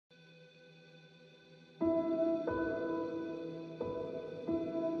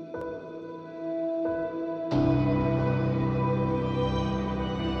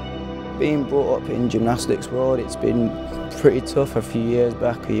being brought up in gymnastics world, it's been pretty tough. A few years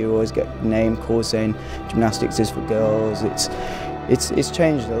back, you always get name calls saying gymnastics is for girls. It's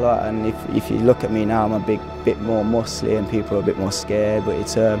changed a lot, and if you look at me now, I'm a bit more muscly and people are a bit more scared, but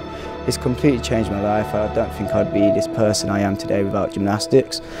it's completely changed my life. I don't think I'd be this person I am today without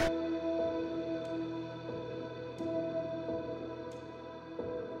gymnastics.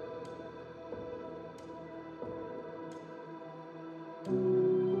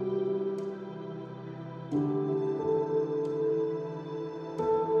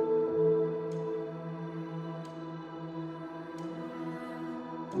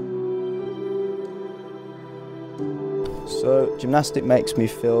 So gymnastics makes me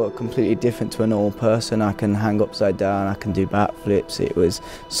feel completely different to a normal person. I can hang upside down, I can do backflips. It was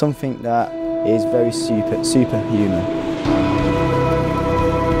something that is very superhuman.